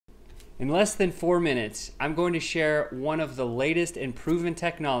In less than 4 minutes, I'm going to share one of the latest and proven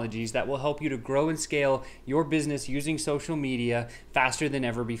technologies that will help you to grow and scale your business using social media faster than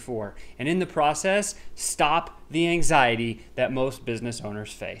ever before. And in the process, stop the anxiety that most business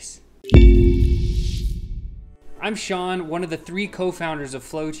owners face. I'm Sean, one of the 3 co-founders of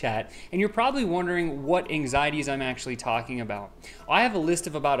FlowChat, and you're probably wondering what anxieties I'm actually talking about. I have a list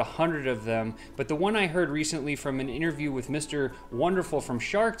of about 100 of them, but the one I heard recently from an interview with Mr. Wonderful from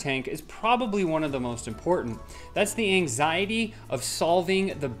Shark Tank is probably one of the most important. That's the anxiety of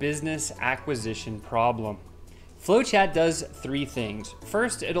solving the business acquisition problem. FlowChat does 3 things.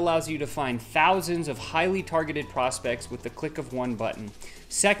 First, it allows you to find thousands of highly targeted prospects with the click of one button.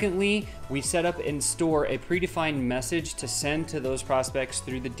 Secondly, we set up and store a predefined message to send to those prospects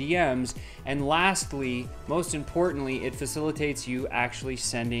through the DMs. And lastly, most importantly, it facilitates you actually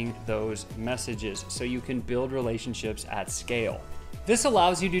sending those messages so you can build relationships at scale. This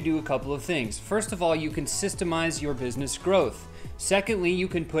allows you to do a couple of things. First of all, you can systemize your business growth. Secondly, you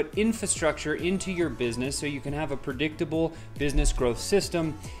can put infrastructure into your business so you can have a predictable business growth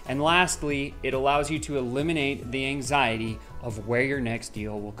system. And lastly, it allows you to eliminate the anxiety of where your next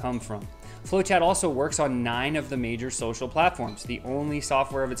deal will come from. FlowChat also works on 9 of the major social platforms, the only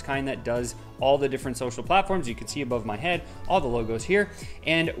software of its kind that does all the different social platforms. You can see above my head all the logos here.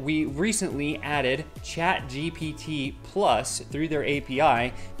 And we recently added ChatGPT Plus through their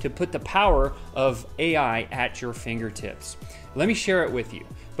API to put the power of AI at your fingertips. Let me share it with you.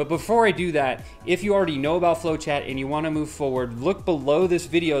 But before I do that, if you already know about FlowChat and you want to move forward, look below this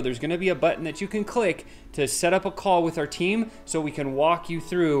video. There's going to be a button that you can click to set up a call with our team so we can walk you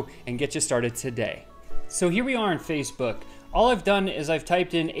through and get you started today. So here we are on Facebook. All I've done is I've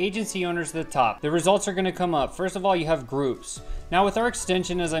typed in agency owners at the top. The results are going to come up. First of all, you have groups. Now with our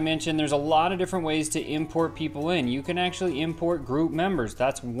extension, as I mentioned, there's a lot of different ways to import people in. You can actually import group members.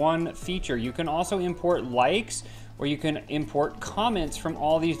 That's one feature. You can also import likes, or you can import comments from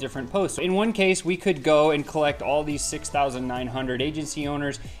all these different posts. So in one case, we could go and collect all these 6,900 agency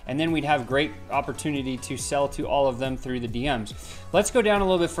owners, and then we'd have great opportunity to sell to all of them through the DMs. Let's go down a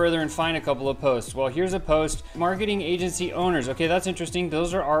little bit further and find a couple of posts. Well, here's a post, marketing agency owners. Okay, that's interesting.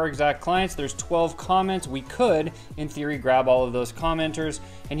 Those are our exact clients. There's 12 comments. We could, in theory, grab all of those commenters.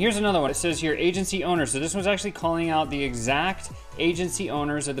 And here's another one. It says here, agency owners. So this one's actually calling out the exact agency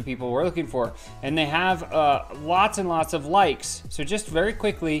owners of the people we're looking for. And they have lots and lots of likes. So just very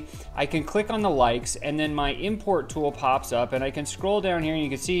quickly, I can click on the likes and then my import tool pops up and I can scroll down here and you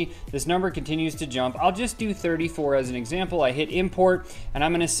can see this number continues to jump. I'll just do 34 as an example. I hit import and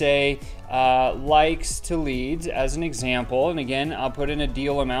I'm gonna say likes to leads as an example. And again, I'll put in a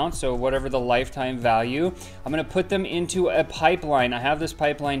deal amount, so whatever the lifetime value. I'm gonna put them into a pipeline. I have this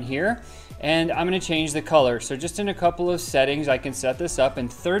pipeline here. And I'm gonna change the color. So just in a couple of settings, I can set this up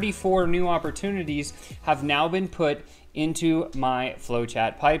and 34 new opportunities have now been put into my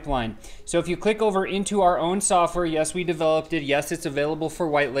FlowChat pipeline. So if you click over into our own software, yes, we developed it. Yes, it's available for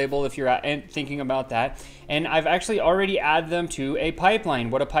white label if you're thinking about that. And I've actually already added them to a pipeline.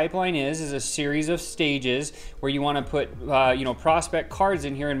 What a pipeline is a series of stages where you want to put prospect cards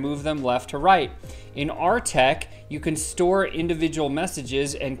in here and move them left to right. In our tech, you can store individual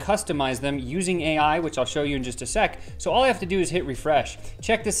messages and customize them using AI, which I'll show you in just a sec. So all I have to do is hit refresh.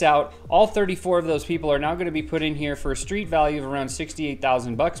 Check this out. All 34 of those people are now going to be put in here for a street value of around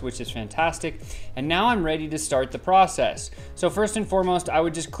 68,000 bucks, which is fantastic. And now I'm ready to start the process. So first and foremost, I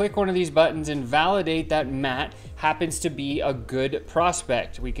would just click one of these buttons and validate that Matt happens to be a good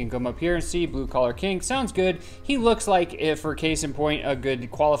prospect. We can come up here and see Blue Collar King. Sounds good. He looks like, if for case in point, a good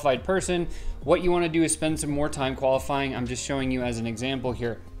qualified person. What you want to do is spend some more time qualifying. I'm just showing you as an example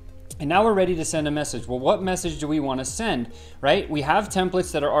here. And now we're ready to send a message. Well, what message do we want to send, right? We have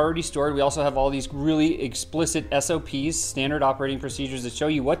templates that are already stored. We also have all these really explicit SOPs, standard operating procedures, that show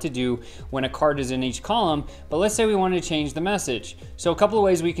you what to do when a card is in each column. But let's say we want to change the message. So a couple of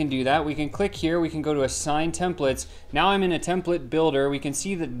ways we can do that. We can click here. We can go to Assign Templates. Now I'm in a template builder. We can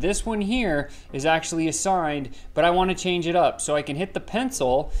see that this one here is actually assigned, but I want to change it up. So I can hit the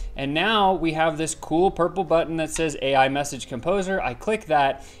pencil, and now we have this cool purple button that says AI Message Composer. I click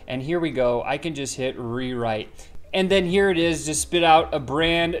that, and here we go. I can just hit rewrite. And then here it is, just spit out a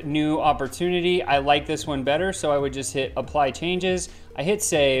brand new opportunity. I like this one better, so I would just hit apply changes. I hit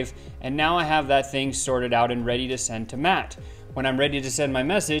save, and now I have that thing sorted out and ready to send to Matt. When I'm ready to send my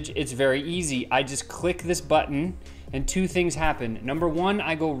message, it's very easy. I just click this button and two things happen. Number one,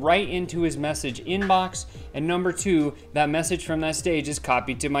 I go right into his message inbox, and number two, that message from that stage is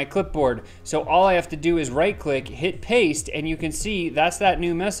copied to my clipboard. So all I have to do is right click, hit paste, and you can see that's that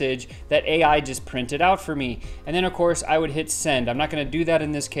new message that AI just printed out for me. And then of course I would hit send. I'm not gonna do that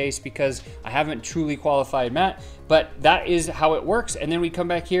in this case because I haven't truly qualified Matt, but that is how it works. And then we come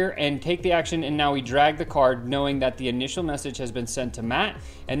back here and take the action, and now we drag the card knowing that the initial message has been sent to Matt.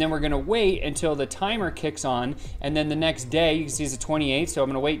 And then we're gonna wait until the timer kicks on, and then the next day, you can see it's the 28th, so I'm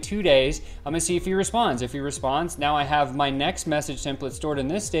gonna wait 2 days. I'm gonna see if he responds. If he responds, now I have my next message template stored in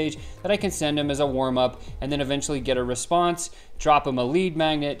this stage that I can send him as a warm-up, and then eventually get a response, drop him a lead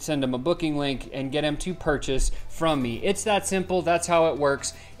magnet, send him a booking link, and get him to purchase from me. It's that simple, that's how it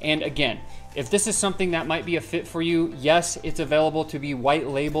works. And again, if this is something that might be a fit for you, yes, it's available to be white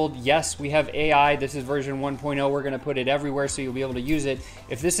labeled. Yes, we have AI. This is version 1.0. We're going to put it everywhere so you'll be able to use it.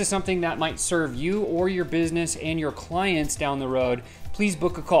 If this is something that might serve you or your business and your clients down the road, please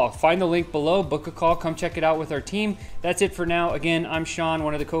book a call. Find the link below, book a call, come check it out with our team. That's it for now. Again, I'm Sean,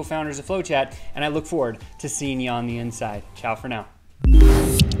 one of the co-founders of FlowChat, and I look forward to seeing you on the inside. Ciao for now.